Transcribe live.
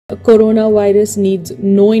Coronavirus needs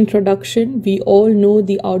no introduction. We all know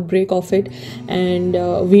the outbreak of it, and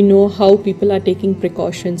we know how people are taking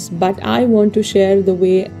precautions. But I want to share the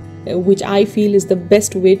way which I feel is the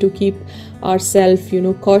best way to keep ourselves,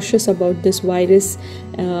 cautious about this virus,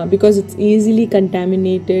 because it's easily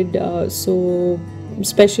contaminated. So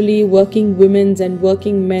especially working women's and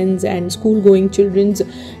working men's and school going children's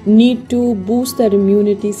need to boost their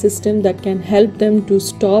immunity system that can help them to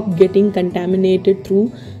stop getting contaminated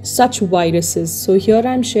through such viruses. So here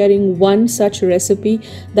I'm sharing one such recipe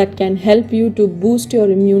that can help you to boost your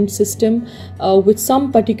immune system with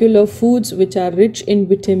some particular foods which are rich in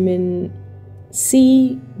vitamin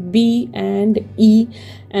C, B and E,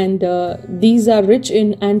 and these are rich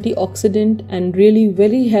in antioxidant and really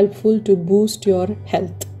very helpful to boost your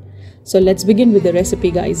health. So let's begin with the recipe,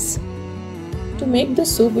 guys. To make the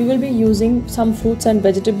soup, we will be using some fruits and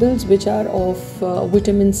vegetables which are of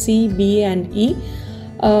vitamin C, B and E.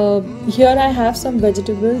 Here I have some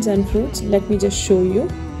vegetables and fruits. Let me just show you.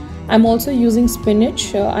 I'm also using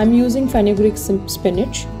spinach. I'm using fenugreek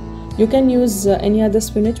spinach. You can use any other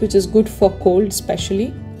spinach which is good for cold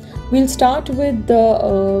especially. We'll start with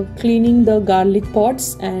cleaning the garlic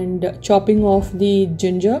pods and chopping off the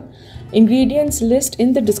ginger. Ingredients list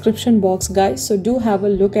in the description box, guys, so do have a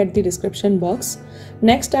look at the description box.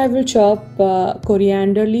 Next I will chop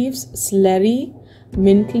coriander leaves, celery,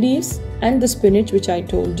 mint leaves and the spinach which I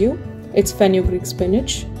told you. It's fenugreek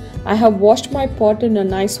spinach. I have washed my pot in a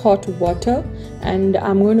nice hot water and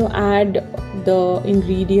I'm going to add the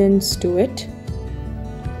ingredients to it.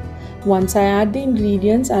 Once I add the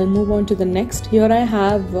ingredients, I'll move on to the next. Here I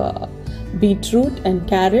have beetroot and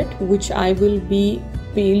carrot, which I will be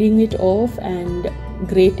peeling it off and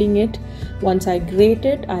grating it. Once I grate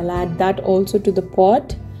it, I'll add that also to the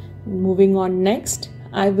pot. Moving on, next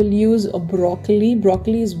I will use a broccoli.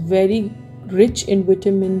 Broccoli is very rich in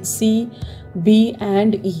vitamin C, B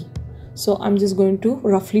and E. So I'm just going to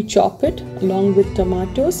roughly chop it along with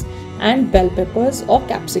tomatoes and bell peppers or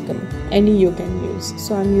capsicum, any you can use.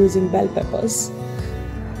 So I'm using bell peppers.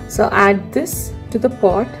 So add this to the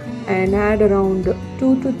pot and add around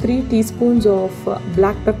 2 to 3 teaspoons of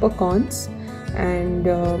black peppercorns and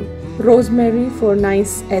rosemary for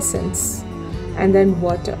nice essence, and then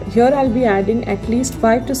water. Here I'll be adding at least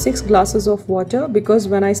 5 to 6 glasses of water, because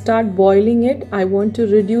when I start boiling it, I want to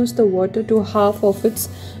reduce the water to half of its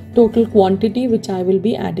total quantity which I will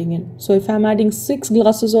be adding in. So if I'm adding 6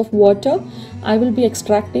 glasses of water, I will be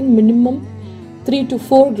extracting minimum 3 to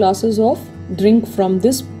 4 glasses of drink from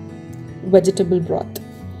this vegetable broth.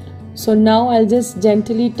 So now I'll just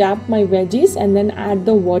gently tap my veggies and then add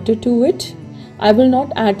the water to it. I will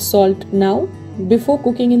not add salt now. Before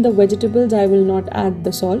cooking in the vegetables, I will not add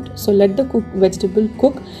the salt. So let the vegetable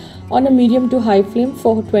cook on a medium to high flame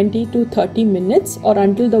for 20 to 30 minutes or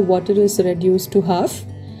until the water is reduced to half.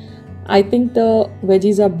 I think the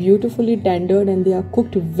veggies are beautifully tendered and they are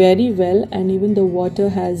cooked very well, and even the water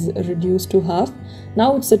has reduced to half.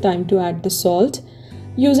 Now it's the time to add the salt.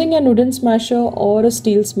 Using a wooden smasher or a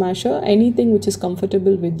steel smasher, anything which is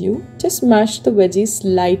comfortable with you, just smash the veggies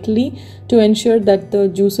slightly to ensure that the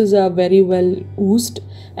juices are very well oozed.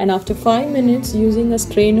 And after 5 minutes, using a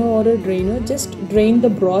strainer or a drainer, just drain the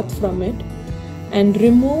broth from it and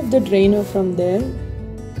remove the drainer from there,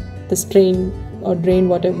 the strain or drain,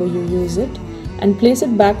 whatever you use it, and place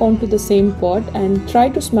it back onto the same pot and try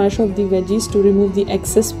to smash off the veggies to remove the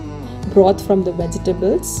excess broth from the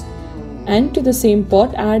vegetables. And to the same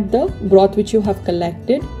pot add the broth which you have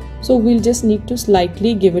collected. So we'll just need to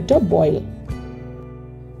slightly give it a boil.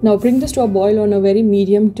 Now bring this to a boil on a very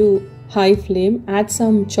medium to high flame. Add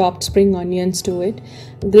some chopped spring onions to it.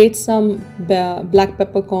 Grate some black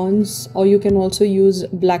peppercorns, or you can also use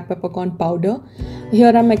black peppercorn powder.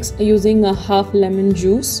 Here I'm using a half lemon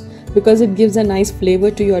juice because it gives a nice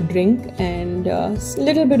flavor to your drink, and a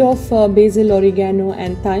little bit of basil, oregano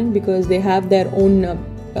and thyme because they have their own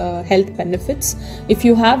health benefits. If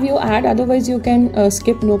you have, you add, otherwise you can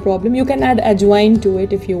skip, no problem. You can add ajwain to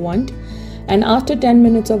it if you want. And after 10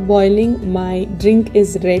 minutes of boiling, my drink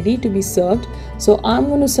is ready to be served. So I'm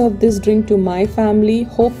going to serve this drink to my family.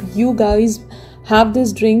 Hope you guys have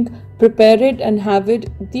this drink, prepare it and have it.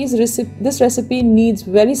 This recipe needs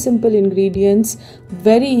very simple ingredients,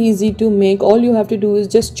 very easy to make. All you have to do is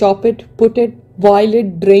just chop it, put it, boil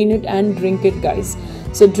it, drain it and drink it, guys.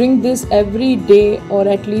 So drink this every day or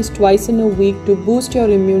at least twice in a week to boost your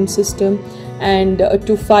immune system and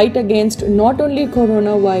to fight against not only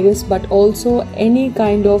coronavirus but also any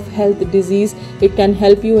kind of health disease. It can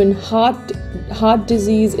help you in heart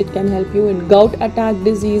disease, it can help you in gout attack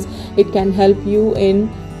disease, it can help you in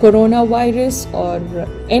coronavirus or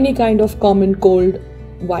any kind of common cold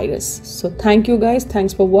virus. So thank you guys.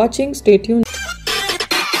 Thanks for watching. Stay tuned.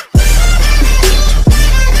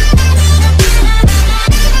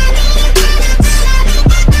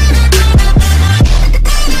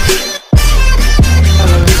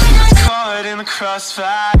 Caught in the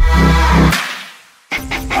crossfire.